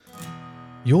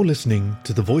You're listening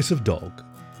to The Voice of Dog.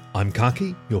 I'm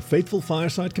Kaki, your faithful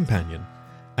fireside companion,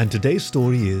 and today's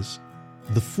story is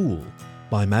The Fool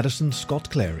by Madison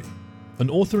Scott-Clary,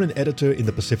 an author and editor in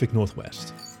the Pacific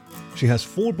Northwest. She has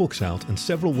 4 books out and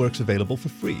several works available for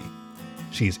free.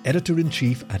 She is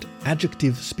editor-in-chief at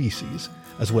Adjective Species,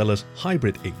 as well as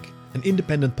Hybrid Inc., an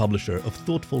independent publisher of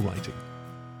thoughtful writing.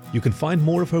 You can find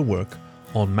more of her work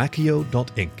on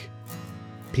macchio.inc.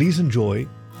 Please enjoy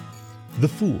The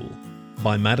Fool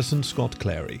by Madison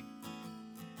Scott-Clary.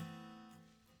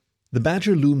 The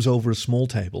badger looms over a small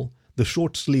table, the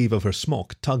short sleeve of her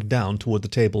smock tugged down toward the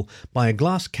table by a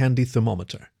glass candy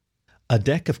thermometer. A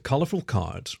deck of colourful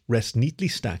cards rests neatly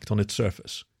stacked on its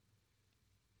surface.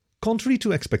 Contrary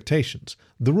to expectations,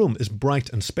 the room is bright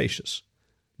and spacious.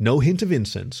 No hint of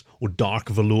incense or dark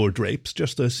velour drapes,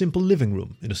 just a simple living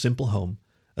room in a simple home,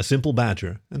 a simple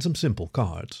badger, and some simple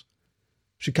cards.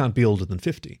 She can't be older than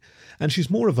 50, and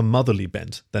she's more of a motherly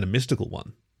bent than a mystical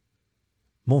one.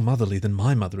 More motherly than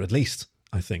my mother, at least,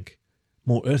 I think.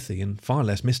 More earthy and far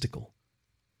less mystical.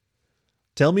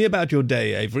 "Tell me about your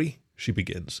day, Avery," she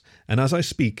begins, and as I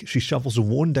speak she shuffles a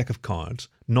worn deck of cards,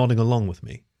 nodding along with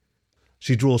me.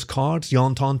 She draws cards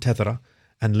Yanton Tethera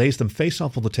and lays them face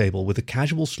up on the table with a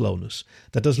casual slowness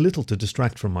that does little to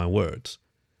distract from my words.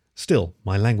 Still,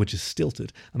 my language is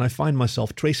stilted, and I find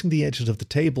myself tracing the edges of the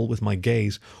table with my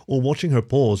gaze or watching her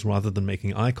pause rather than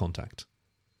making eye contact.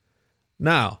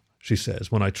 "Now," she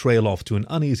says when I trail off to an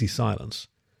uneasy silence.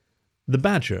 The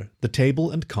badger, the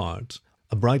table and cards,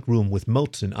 a bright room with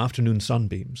motes in afternoon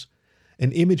sunbeams,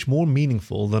 an image more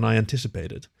meaningful than I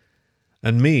anticipated.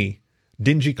 And me,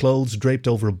 dingy clothes draped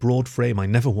over a broad frame I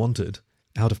never wanted,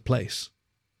 out of place.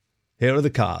 "Here are the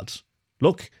cards.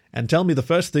 Look, and tell me the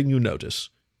first thing you notice."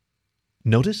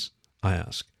 "Notice?" I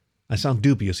ask. I sound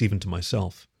dubious even to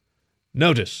myself.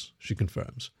 "Notice," she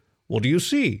confirms. "What do you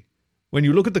see? When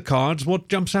you look at the cards, what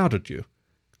jumps out at you?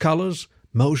 Colours,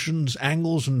 motions,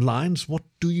 angles, and lines, what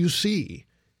do you see?"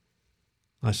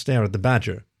 I stare at the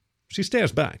badger. She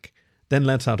stares back, then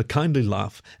lets out a kindly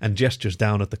laugh and gestures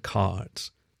down at the cards.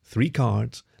 3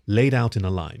 cards, laid out in a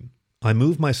line. I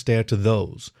move my stare to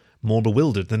those, more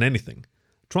bewildered than anything,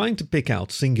 trying to pick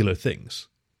out singular things.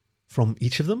 "From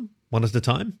each of them? One at a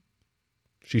time?"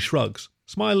 She shrugs,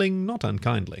 smiling not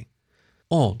unkindly.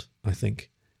 Odd, I think,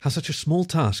 how such a small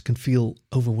task can feel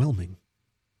overwhelming.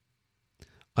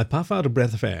 I puff out a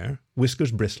breath of air,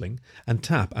 whiskers bristling, and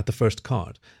tap at the first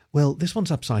card. Well, this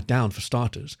one's upside down for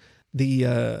starters.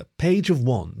 The Page of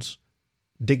Wands.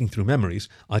 Digging through memories,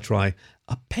 I try,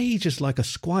 a page is like a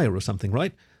squire or something,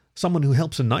 right? Someone who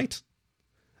helps a knight?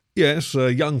 "Yes,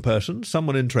 a young person,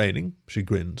 someone in training," she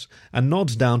grins, and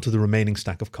nods down to the remaining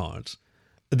stack of cards.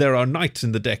 "There are knights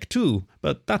in the deck too,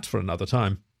 but that's for another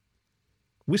time."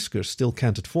 Whiskers still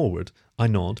canted forward, I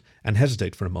nod and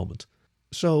hesitate for a moment.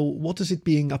 "So what does it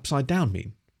being upside down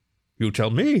mean?" "You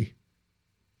tell me."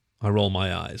 I roll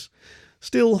my eyes.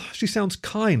 Still, she sounds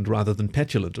kind rather than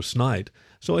petulant or snide,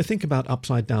 so I think about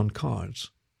upside-down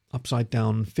cards.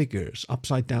 Upside-down figures,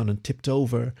 upside down and tipped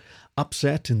over,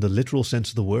 upset in the literal sense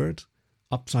of the word,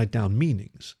 upside-down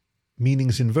meanings,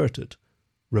 meanings inverted,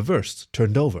 reversed,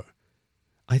 turned over.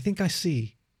 I think I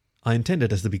see. I intend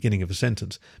it as the beginning of a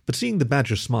sentence, but seeing the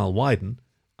badger's smile widen,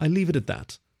 I leave it at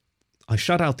that. I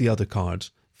shut out the other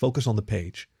cards, focus on the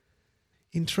page.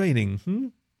 "In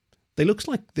training, They looks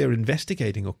like they're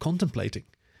investigating or contemplating.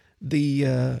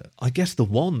 I guess the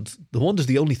wand is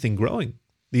the only thing growing.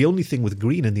 The only thing with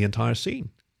green in the entire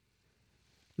scene."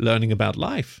 "Learning about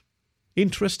life.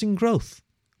 Interesting growth,"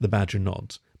 the badger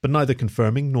nods, but neither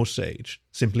confirming nor sage,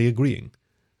 simply agreeing.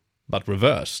 "But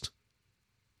reversed."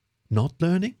 "Not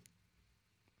learning?"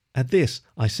 At this,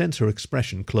 I sense her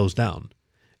expression close down.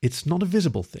 It's not a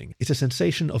visible thing. It's a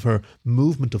sensation of her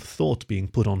movement of thought being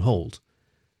put on hold.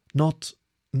 Not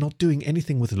doing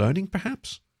anything with learning,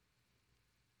 perhaps?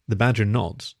 The badger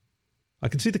nods. I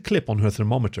can see the clip on her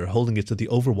thermometer holding it to the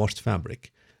overwashed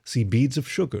fabric, see beads of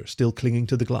sugar still clinging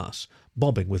to the glass,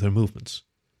 bobbing with her movements.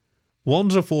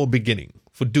 "Wands are for beginning,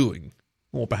 for doing,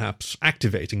 or perhaps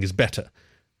activating is better."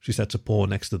 She sets a paw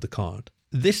next to the card.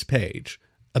 "This page,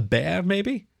 a bear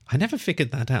maybe? I never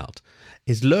figured that out.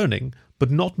 Is learning,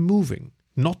 but not moving,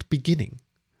 not beginning.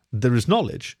 There is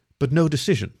knowledge, but no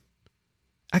decision."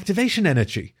 "Activation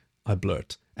energy," I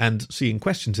blurt, and, seeing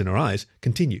questions in her eyes,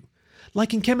 continue.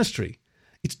 "Like in chemistry.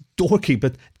 It's dorky,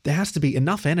 but there has to be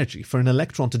enough energy for an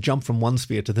electron to jump from one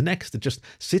sphere to the next. It just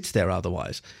sits there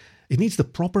otherwise. It needs the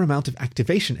proper amount of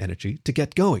activation energy to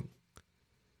get going."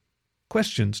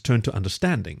 Questions turn to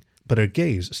understanding, but her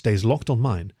gaze stays locked on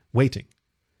mine, waiting.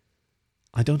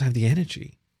 "I don't have the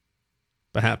energy."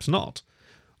 "Perhaps not.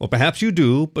 Or perhaps you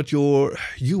do, but you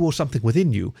or something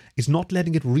within you is not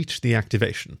letting it reach the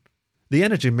activation. The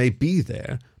energy may be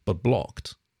there, but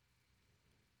blocked.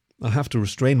 I have to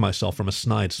restrain myself from a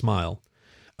snide smile.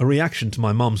 A reaction to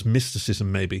my mom's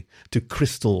mysticism, maybe, to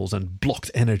crystals and blocked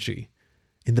energy.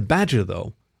 In the badger,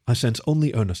 though, I sense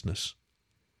only earnestness.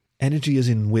 Energy as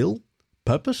in will?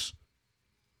 Purpose?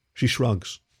 She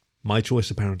shrugs. My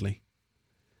choice, apparently.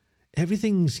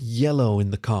 Everything's yellow in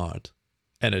the card.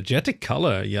 Energetic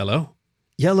color, yellow.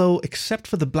 Yellow except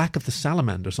for the black of the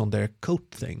salamanders on their coat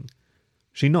thing.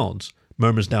 She nods,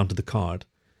 murmurs down to the card.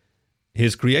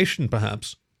 His creation,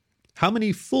 perhaps. How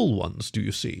many full ones do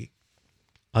you see?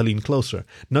 I lean closer,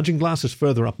 nudging glasses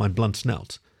further up my blunt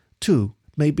snout. 2,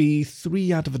 maybe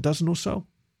 3 out of a dozen or so.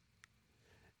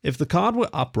 If the card were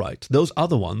upright, those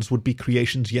other ones would be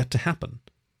creations yet to happen.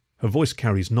 Her voice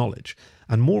carries knowledge,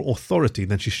 and more authority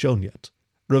than she's shown yet.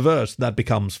 Reversed, that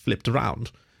becomes flipped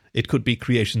around. It could be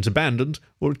creations abandoned,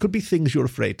 or it could be things you're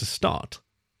afraid to start.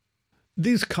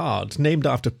 These cards, named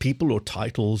after people or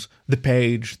titles, the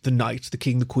page, the knight, the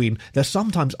king, the queen, they're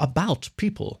sometimes about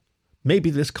people. Maybe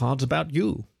this card's about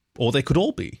you, or they could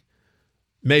all be.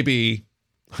 Maybe,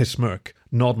 I smirk,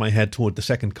 nod my head toward the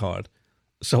second card.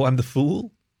 So I'm the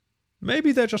fool?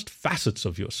 Maybe they're just facets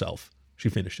of yourself, she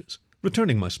finishes,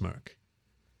 returning my smirk.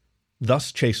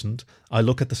 Thus chastened, I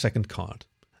look at the second card.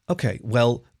 Okay,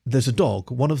 well, there's a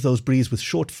dog, one of those breeds with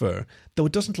short fur, though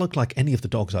it doesn't look like any of the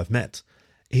dogs I've met.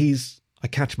 I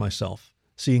catch myself,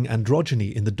 seeing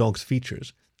androgyny in the dog's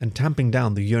features, and tamping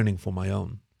down the yearning for my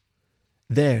own.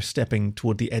 They're stepping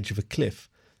toward the edge of a cliff,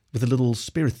 with a little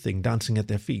spirit thing dancing at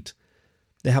their feet.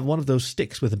 They have one of those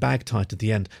sticks with a bag tied at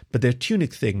the end, but their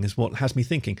tunic thing is what has me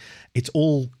thinking. It's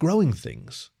all growing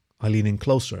things. I lean in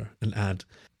closer and add,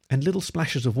 and little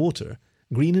splashes of water,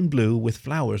 green and blue with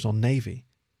flowers on navy.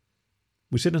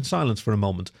 We sit in silence for a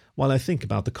moment while I think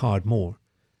about the card more.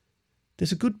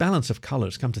 There's a good balance of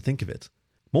colours, come to think of it.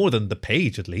 More than the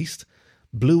page, at least.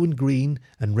 Blue and green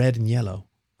and red and yellow.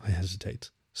 I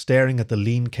hesitate, staring at the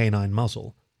lean canine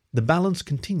muzzle. The balance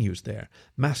continues there,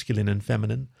 masculine and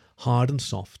feminine, hard and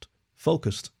soft,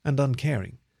 focused and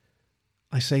uncaring.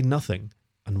 I say nothing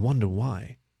and wonder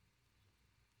why.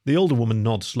 The older woman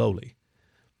nods slowly.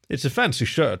 It's a fancy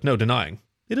shirt, no denying.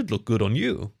 It'd look good on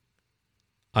you.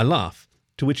 I laugh,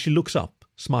 to which she looks up,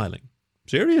 smiling.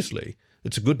 Seriously,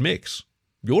 it's a good mix.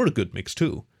 You're a good mix,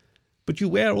 too. But you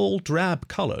wear all drab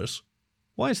colours.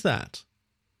 Why is that?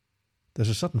 There's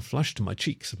a sudden flush to my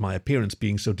cheeks at my appearance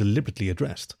being so deliberately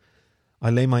addressed.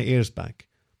 I lay my ears back,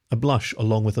 a blush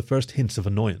along with the first hints of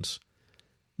annoyance.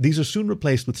 These are soon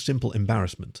replaced with simple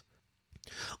embarrassment.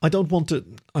 I don't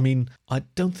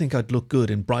think I'd look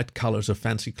good in bright colours or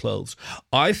fancy clothes.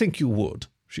 I think you would,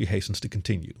 she hastens to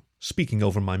continue, speaking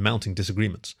over my mounting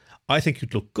disagreements. I think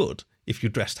you'd look good if you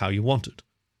dressed how you wanted.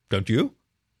 Don't you?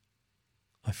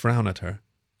 I frown at her.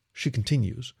 She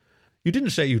continues. You didn't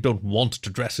say you don't want to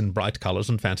dress in bright colours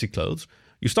and fancy clothes.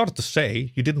 You started to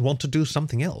say you didn't want to do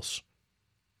something else.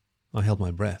 I held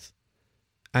my breath.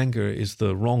 Anger is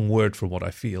the wrong word for what I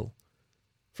feel.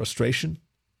 Frustration?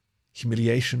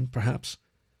 Humiliation, perhaps?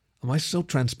 Am I so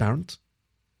transparent?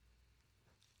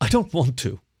 I don't want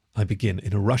to, I begin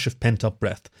in a rush of pent-up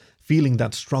breath, feeling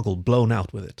that struggle blown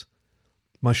out with it.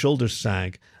 My shoulders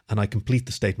sag, and I complete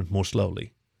the statement more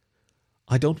slowly.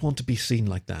 I don't want to be seen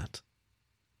like that.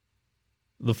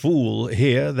 The fool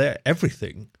here, they're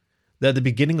everything. They're the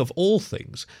beginning of all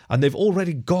things, and they've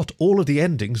already got all of the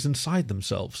endings inside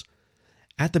themselves.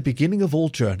 At the beginning of all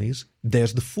journeys,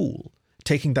 there's the fool.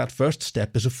 Taking that first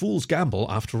step is a fool's gamble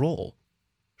after all.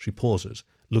 She pauses,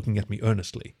 looking at me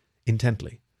earnestly,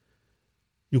 intently.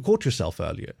 You caught yourself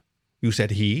earlier. You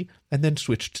said he, and then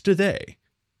switched to they.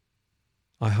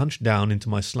 I hunched down into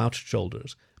my slouched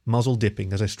shoulders, muzzle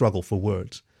dipping as I struggle for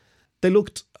words. They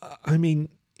looked,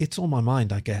 it's on my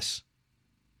mind, I guess.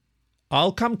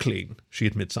 I'll come clean, she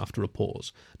admits after a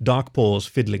pause, dark paws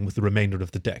fiddling with the remainder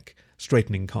of the deck,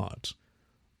 straightening cards.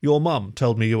 Your mum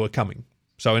told me you were coming,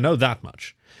 so I know that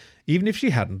much. Even if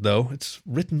she hadn't, though, it's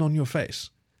written on your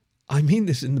face. I mean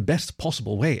this in the best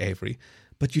possible way, Avery,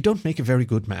 but you don't make a very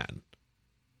good man.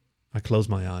 I close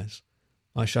my eyes.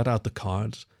 I shut out the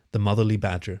cards, the motherly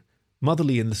badger,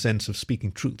 motherly in the sense of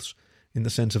speaking truths, in the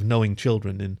sense of knowing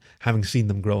children and having seen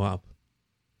them grow up.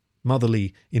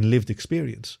 Motherly in lived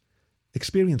experience.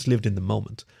 Experience lived in the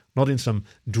moment, not in some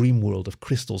dream world of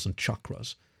crystals and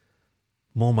chakras.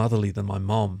 More motherly than my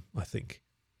mom, I think.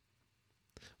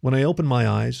 When I open my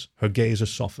eyes, her gaze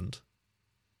is softened.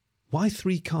 Why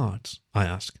 3 cards? I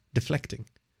ask, deflecting.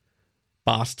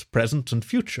 Past, present, and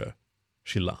future,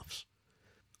 she laughs.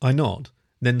 I nod,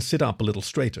 then sit up a little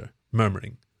straighter,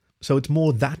 murmuring, So it's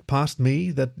more that past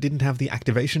me that didn't have the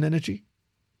activation energy?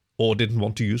 Or didn't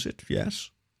want to use it,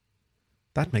 yes?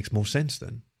 That makes more sense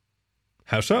then.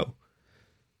 How so?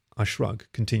 I shrug,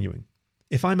 continuing.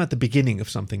 If I'm at the beginning of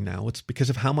something now, it's because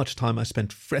of how much time I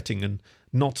spent fretting and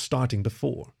not starting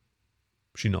before.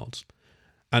 She nods.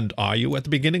 And are you at the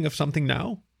beginning of something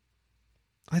now?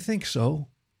 I think so.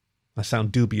 I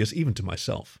sound dubious even to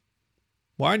myself.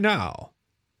 Why now?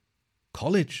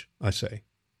 College, I say.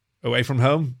 Away from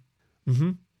home?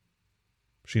 Mm-hmm.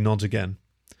 She nods again.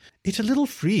 It's a little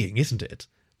freeing, isn't it?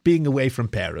 Being away from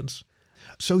parents.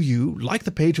 So you, like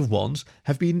the Page of Wands,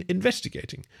 have been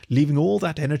investigating, leaving all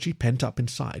that energy pent up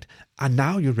inside, and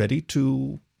now you're ready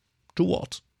to... To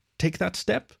what? Take that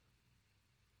step?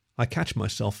 I catch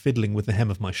myself fiddling with the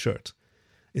hem of my shirt.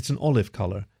 It's an olive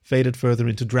colour, faded further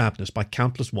into drabness by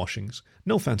countless washings,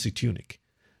 no fancy tunic.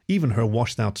 Even her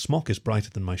washed-out smock is brighter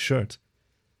than my shirt.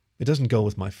 It doesn't go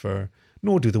with my fur,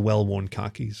 nor do the well-worn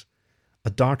khakis. A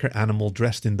darker animal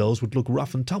dressed in those would look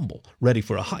rough and tumble, ready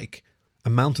for a hike. A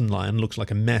mountain lion looks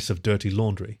like a mess of dirty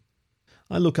laundry.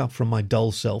 I look up from my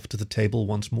dull self to the table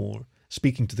once more,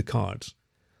 speaking to the cards.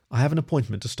 I have an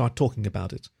appointment to start talking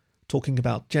about it, talking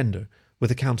about gender,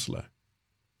 with a counsellor.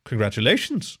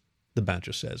 Congratulations, the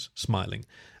badger says, smiling,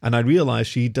 and I realize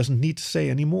she doesn't need to say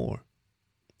any more.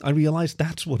 I realize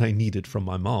that's what I needed from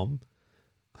my mom.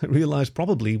 I realize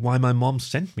probably why my mom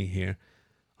sent me here.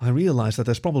 I realize that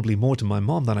there's probably more to my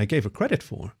mom than I gave her credit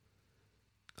for.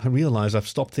 I realize I've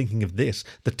stopped thinking of this,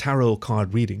 the tarot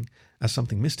card reading, as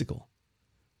something mystical.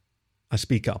 I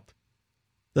speak up.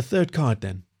 The third card,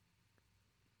 then.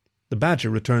 The badger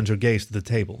returns her gaze to the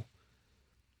table.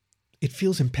 It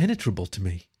feels impenetrable to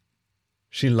me.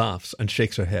 She laughs and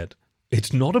shakes her head.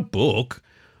 It's not a book.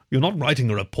 You're not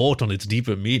writing a report on its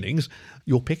deeper meanings.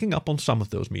 You're picking up on some of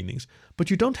those meanings,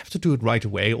 but you don't have to do it right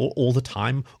away or all the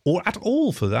time, or at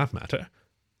all for that matter.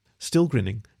 Still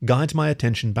grinning, guides my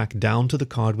attention back down to the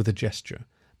card with a gesture,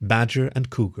 badger and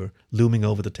cougar looming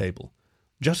over the table.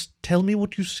 Just tell me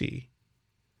what you see.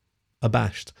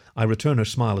 Abashed, I return her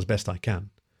smile as best I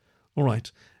can. All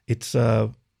right, it's,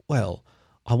 well,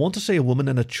 I want to say a woman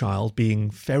and a child being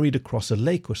ferried across a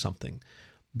lake or something,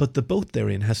 but the boat they're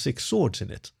in has 6 swords in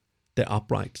it. They're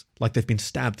upright, like they've been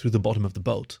stabbed through the bottom of the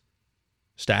boat.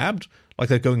 Stabbed? Like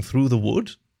they're going through the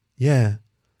wood? Yeah.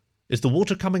 Is the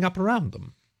water coming up around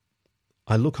them?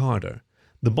 I look harder.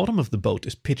 The bottom of the boat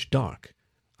is pitch dark.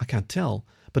 I can't tell,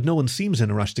 but no one seems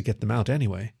in a rush to get them out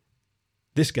anyway.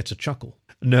 This gets a chuckle.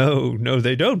 No,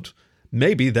 they don't.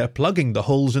 Maybe they're plugging the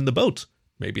holes in the boat.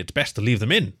 Maybe it's best to leave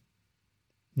them in.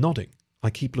 Nodding, I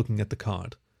keep looking at the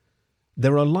card.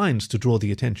 There are lines to draw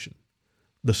the attention.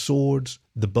 The swords,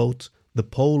 the boat, the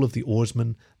pole of the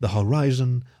oarsman, the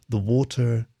horizon, the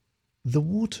water. The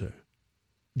water.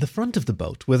 The front of the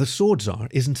boat, where the swords are,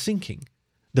 isn't sinking.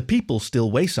 The people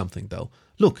still weigh something, though.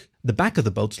 Look, the back of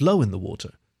the boat's low in the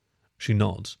water. She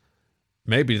nods.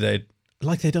 Maybe they'd...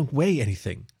 Like they don't weigh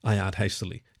anything, I add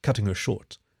hastily, cutting her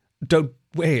short. Don't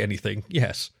weigh anything,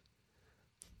 yes.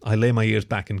 I lay my ears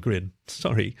back and grin.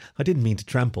 Sorry, I didn't mean to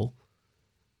trample.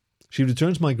 She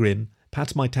returns my grin,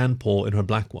 pats my tan paw in her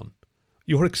black one.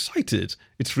 You're excited.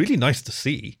 It's really nice to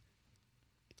see.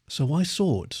 So why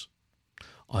swords?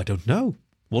 I don't know.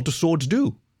 What do swords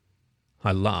do?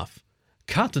 I laugh.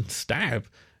 Cut and stab.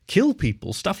 Kill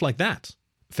people, stuff like that.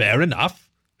 Fair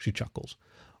enough, she chuckles.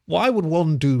 Why would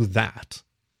one do that?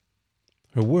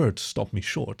 Her words stop me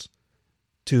short.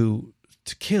 To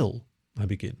kill, I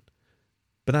begin.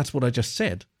 But that's what I just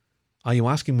said. Are you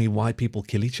asking me why people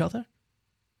kill each other?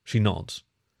 She nods.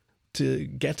 To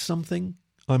get something,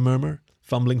 I murmur,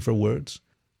 fumbling for words.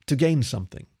 To gain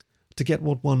something. To get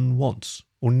what one wants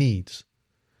or needs.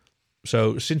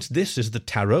 So, since this is the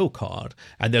tarot card,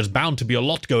 and there's bound to be a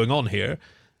lot going on here,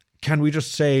 can we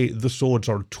just say the swords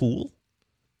are a tool?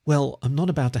 Well, I'm not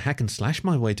about to hack and slash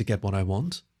my way to get what I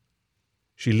want.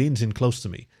 She leans in close to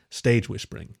me, stage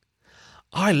whispering.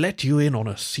 I let you in on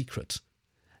a secret.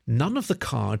 None of the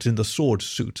cards in the sword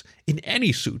suit, in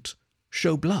any suit,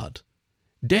 show blood.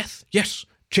 Death, yes.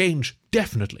 Change,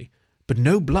 definitely. But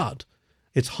no blood.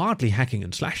 It's hardly hacking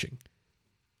and slashing.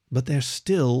 But they're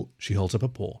still, she holds up a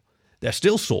paw, they're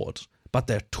still swords, but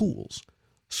they're tools.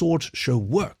 Swords show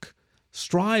work.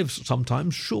 Strives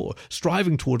sometimes, sure,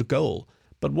 striving toward a goal.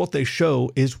 But what they show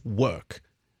is work.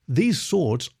 These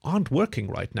swords aren't working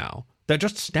right now. They're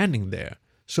just standing there.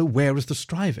 So where is the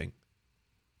striving?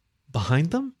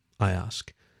 Behind them? I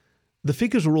ask. The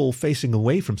figures are all facing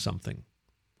away from something.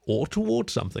 Or toward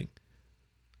something.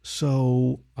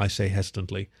 So, I say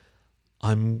hesitantly,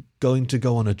 I'm going to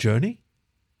go on a journey?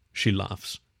 She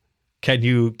laughs. Can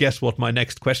you guess what my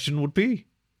next question would be?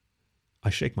 I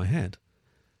shake my head.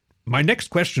 My next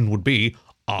question would be,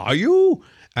 are you?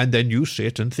 And then you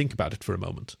sit and think about it for a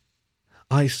moment.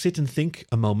 I sit and think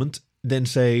a moment, then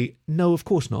say, no, of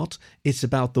course not. It's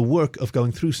about the work of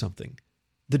going through something.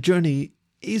 The journey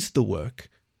is the work.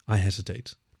 I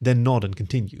hesitate, then nod and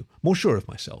continue, more sure of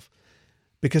myself.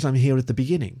 Because I'm here at the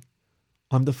beginning.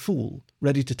 I'm the fool,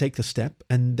 ready to take the step,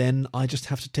 and then I just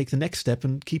have to take the next step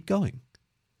and keep going.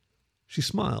 She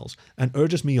smiles and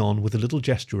urges me on with a little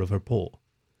gesture of her paw.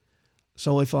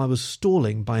 So if I was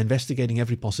stalling by investigating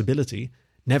every possibility,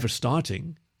 never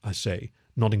starting, I say,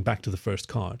 nodding back to the first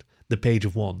card, the Page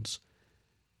of Wands,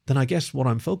 then I guess what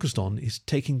I'm focused on is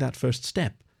taking that first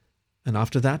step, and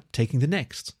after that, taking the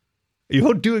next.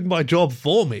 You're doing my job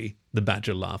for me, the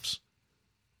Badger laughs.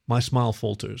 My smile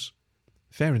falters.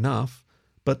 Fair enough,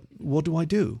 but what do I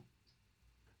do?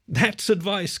 That's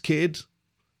advice, kid.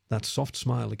 That soft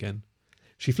smile again.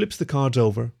 She flips the cards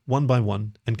over, one by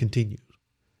one, and continues.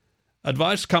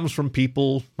 Advice comes from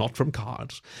people, not from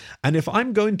cards. And if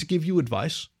I'm going to give you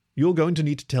advice, you're going to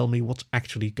need to tell me what's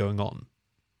actually going on.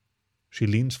 She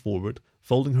leans forward,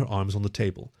 folding her arms on the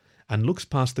table, and looks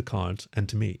past the cards and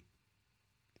to me.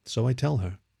 So I tell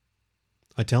her.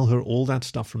 I tell her all that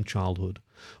stuff from childhood,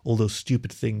 all those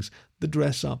stupid things, the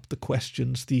dress up, the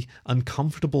questions, the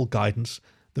uncomfortable guidance,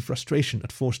 the frustration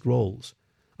at forced roles.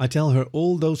 I tell her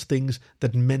all those things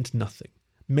that meant nothing,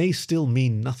 may still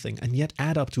mean nothing, and yet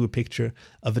add up to a picture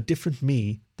of a different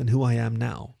me than who I am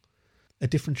now. A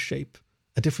different shape,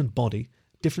 a different body,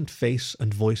 different face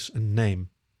and voice and name.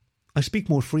 I speak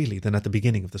more freely than at the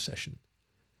beginning of the session.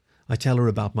 I tell her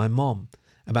about my mom,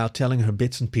 about telling her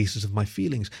bits and pieces of my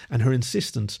feelings, and her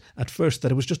insistence at first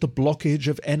that it was just a blockage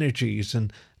of energies,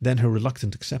 and then her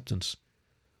reluctant acceptance.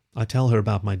 I tell her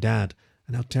about my dad,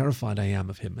 and how terrified I am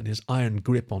of him and his iron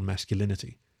grip on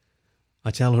masculinity.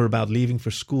 I tell her about leaving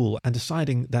for school and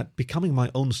deciding that becoming my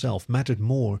own self mattered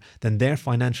more than their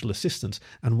financial assistance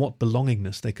and what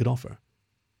belongingness they could offer.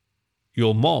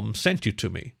 Your mom sent you to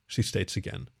me, she states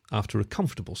again, after a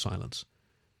comfortable silence.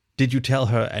 Did you tell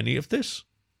her any of this?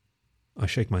 I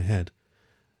shake my head.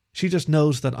 She just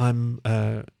knows that I'm,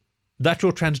 that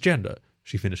you're transgender,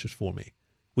 she finishes for me.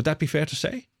 Would that be fair to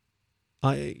say?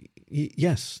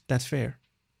 Yes, that's fair.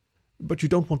 But you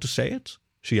don't want to say it?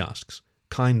 She asks,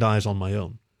 kind eyes on my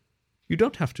own. You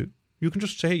don't have to. You can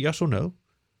just say yes or no.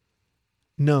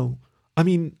 No. I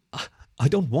mean, I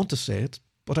don't want to say it,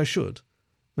 but I should.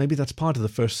 Maybe that's part of the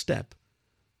first step.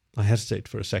 I hesitate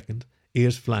for a second,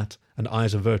 ears flat and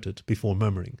eyes averted, before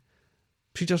murmuring.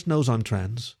 She just knows I'm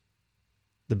trans.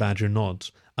 The Badger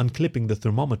nods, unclipping the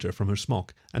thermometer from her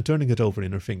smock and turning it over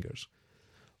in her fingers.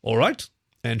 All right.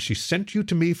 And she sent you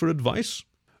to me for advice?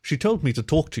 She told me to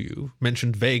talk to you,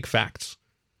 mentioned vague facts.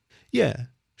 Yeah,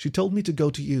 she told me to go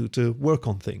to you to work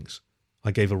on things.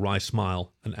 I gave a wry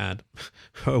smile and add,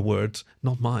 her words,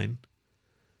 not mine.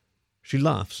 She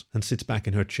laughs and sits back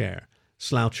in her chair,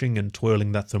 slouching and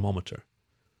twirling that thermometer.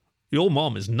 Your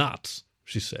mom is nuts,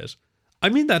 she says. I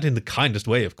mean that in the kindest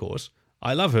way, of course.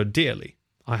 I love her dearly.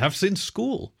 I have since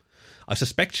school. I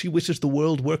suspect she wishes the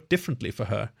world worked differently for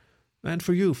her, and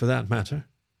for you, for that matter.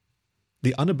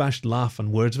 The unabashed laugh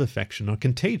and words of affection are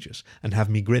contagious and have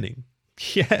me grinning.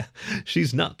 Yeah,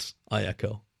 she's nuts, I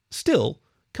echo. Still,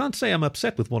 can't say I'm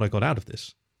upset with what I got out of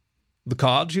this. The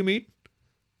cards, you mean?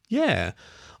 Yeah,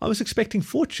 I was expecting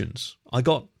fortunes.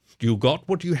 You got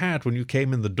what you had when you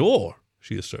came in the door,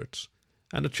 she asserts,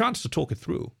 and a chance to talk it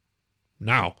through.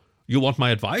 Now, you want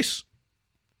my advice?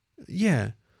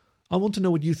 Yeah, I want to know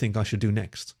what you think I should do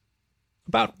next.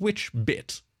 About which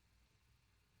bit?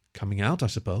 Coming out, I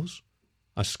suppose.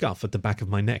 I scuff at the back of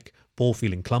my neck, paw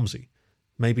feeling clumsy.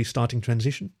 Maybe starting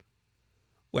transition?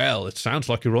 Well, it sounds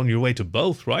like you're on your way to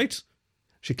both, right?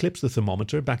 She clips the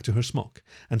thermometer back to her smock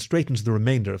and straightens the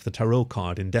remainder of the tarot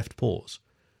card in deft pause.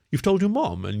 You've told your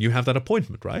mom, and you have that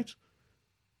appointment, right?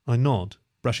 I nod,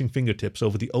 brushing fingertips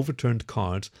over the overturned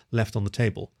cards left on the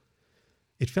table.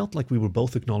 It felt like we were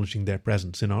both acknowledging their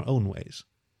presence in our own ways.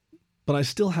 But I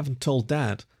still haven't told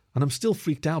Dad, and I'm still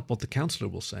freaked out what the counselor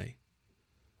will say.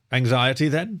 Anxiety,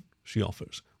 then? She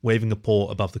offers, waving a paw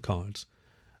above the cards.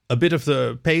 A bit of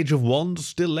the Page of Wands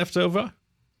still left over?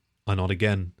 I nod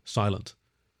again, silent.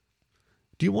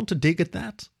 Do you want to dig at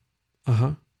that?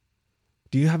 Uh-huh.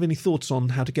 Do you have any thoughts on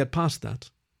how to get past that?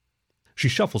 She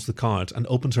shuffles the cards and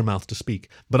opens her mouth to speak,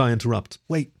 but I interrupt.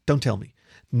 Wait, don't tell me.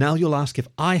 Now you'll ask if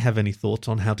I have any thoughts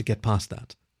on how to get past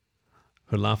that.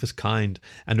 Her laugh is kind,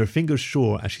 and her fingers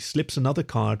sure as she slips another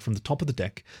card from the top of the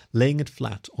deck, laying it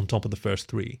flat on top of the first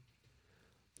three.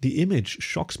 The image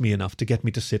shocks me enough to get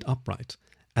me to sit upright,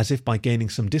 as if by gaining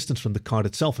some distance from the card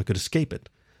itself I could escape it.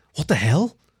 What the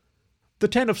hell? "The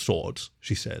 10 of swords,"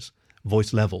 she says,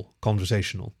 voice level,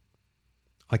 conversational.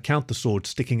 I count the swords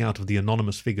sticking out of the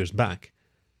anonymous figure's back.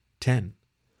 10.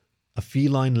 A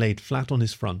feline laid flat on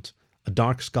his front, a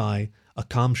dark sky, a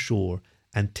calm shore,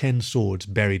 and 10 swords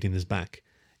buried in his back,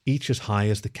 each as high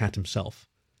as the cat himself.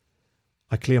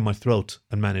 I clear my throat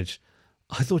and manage,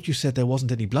 "I thought you said there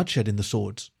wasn't any bloodshed in the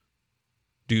swords."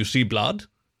 "Do you see blood?"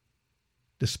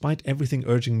 Despite everything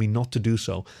urging me not to do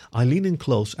so, I lean in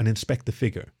close and inspect the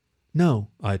figure. "No,"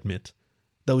 I admit,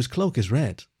 "though his cloak is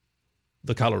red."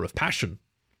 "The colour of passion,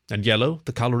 and yellow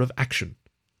the colour of action."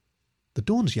 "The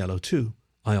dawn's yellow too,"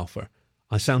 I offer.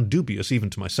 I sound dubious even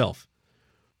to myself.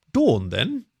 "Dawn,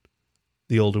 then?"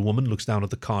 The older woman looks down at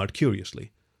the card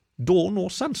curiously. "Dawn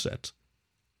or sunset?"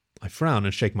 I frown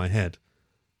and shake my head.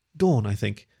 "Dawn, I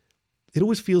think. It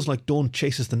always feels like dawn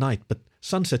chases the night, but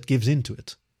sunset gives in to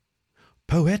it."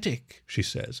 "Poetic," she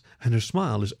says, and her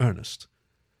smile is earnest.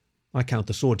 I count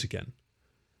the swords again.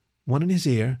 1 in his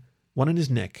ear, 1 in his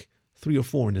neck, 3 or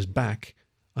 4 in his back.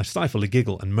 I stifle a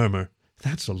giggle and murmur,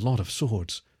 "That's a lot of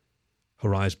swords."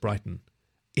 Her eyes brighten.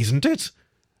 "Isn't it?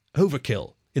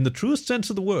 Overkill, in the truest sense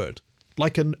of the word,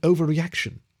 like an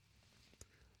overreaction."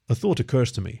 A thought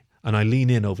occurs to me, and I lean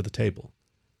in over the table.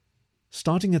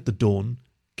 "Starting at the dawn,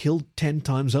 killed 10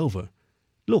 times over.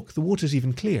 Look, the water's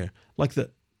even clear, like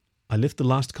the—" I lift the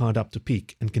last card up to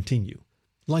peek and continue.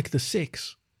 "Like the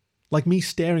 6. Like me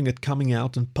staring at coming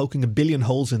out and poking a billion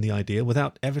holes in the idea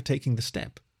without ever taking the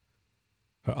step."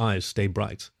 Her eyes stay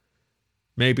bright.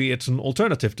 "Maybe it's an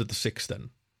alternative to the 6,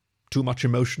 then. Too much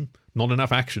emotion, not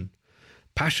enough action.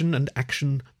 Passion and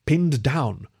action pinned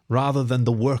down rather than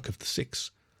the work of the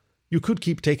 6. You could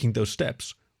keep taking those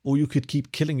steps, or you could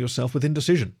keep killing yourself with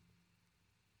indecision."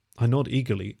 I nod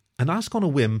eagerly and ask on a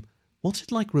whim, "What's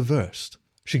it like reversed?"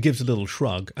 She gives a little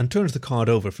shrug and turns the card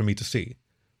over for me to see.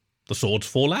 "The swords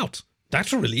fall out.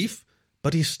 That's a relief.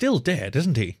 But he's still dead,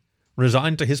 isn't he?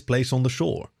 Resigned to his place on the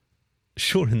shore."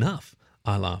 "Sure enough,"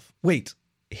 I laugh. "Wait,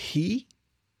 he?"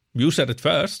 "You said it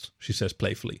first," she says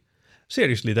playfully.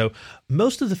 "Seriously, though,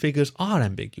 most of the figures are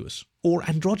ambiguous, or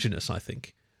androgynous, I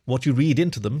think. What you read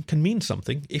into them can mean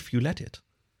something, if you let it."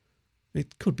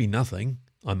 "It could be nothing,"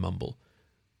 I mumble.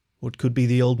 "Or it could be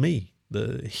the old me,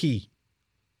 the he."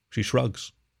 She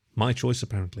shrugs. My choice,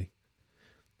 apparently.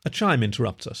 A chime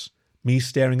interrupts us, me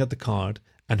staring at the card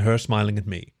and her smiling at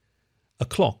me. A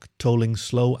clock tolling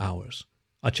slow hours.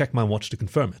 I check my watch to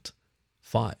confirm it.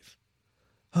 5.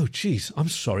 "Oh, geez, I'm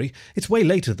sorry. It's way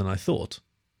later than I thought."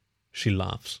 She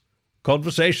laughs.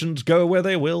 "Conversations go where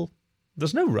they will.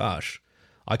 There's no rush.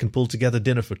 I can pull together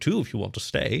dinner for 2 if you want to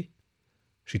stay."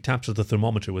 She taps at the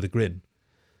thermometer with a grin.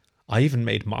 "I even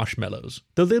made marshmallows,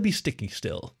 though they'll be sticky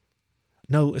still."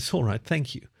 "No, it's all right,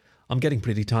 thank you. I'm getting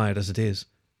pretty tired as it is."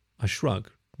 I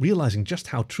shrug, realizing just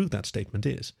how true that statement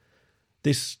is.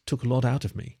 This took a lot out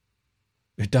of me.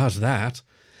 "It does that.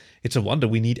 It's a wonder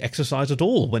we need exercise at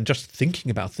all when just thinking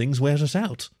about things wears us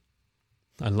out."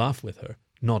 I laugh with her,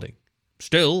 nodding.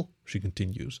 "Still," she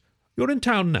continues, "you're in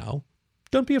town now.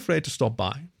 Don't be afraid to stop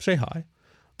by, say hi.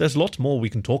 There's lots more we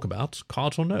can talk about,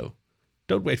 cards or no.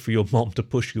 Don't wait for your mom to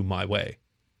push you my way."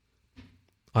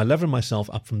 I lever myself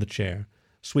up from the chair,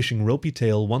 swishing ropey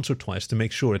tail once or twice to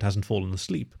make sure it hasn't fallen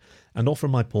asleep, and offer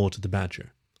my paw to the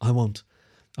badger. "I won't.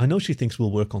 I know she thinks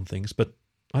we'll work on things, but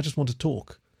I just want to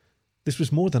talk. This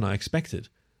was more than I expected.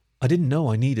 I didn't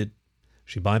know I needed—"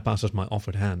 She bypasses my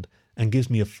offered hand and gives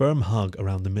me a firm hug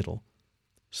around the middle.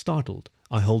 Startled,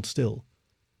 I hold still.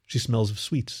 She smells of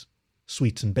sweets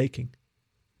and baking.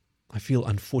 I feel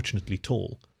unfortunately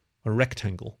tall, a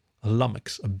rectangle, a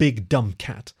lummox, a big dumb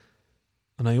cat.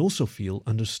 And I also feel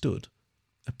understood,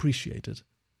 appreciated,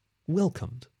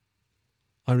 welcomed.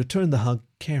 I return the hug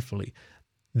carefully,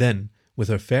 then, with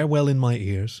her farewell in my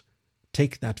ears,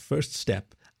 take that first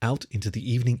step out into the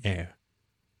evening air.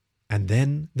 And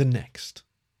then the next.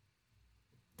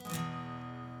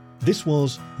 This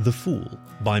was The Fool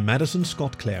by Madison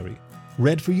Scott-Clary,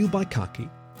 read for you by Kaki,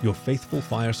 your faithful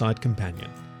fireside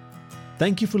companion.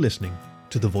 Thank you for listening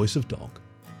to The Voice of Dog.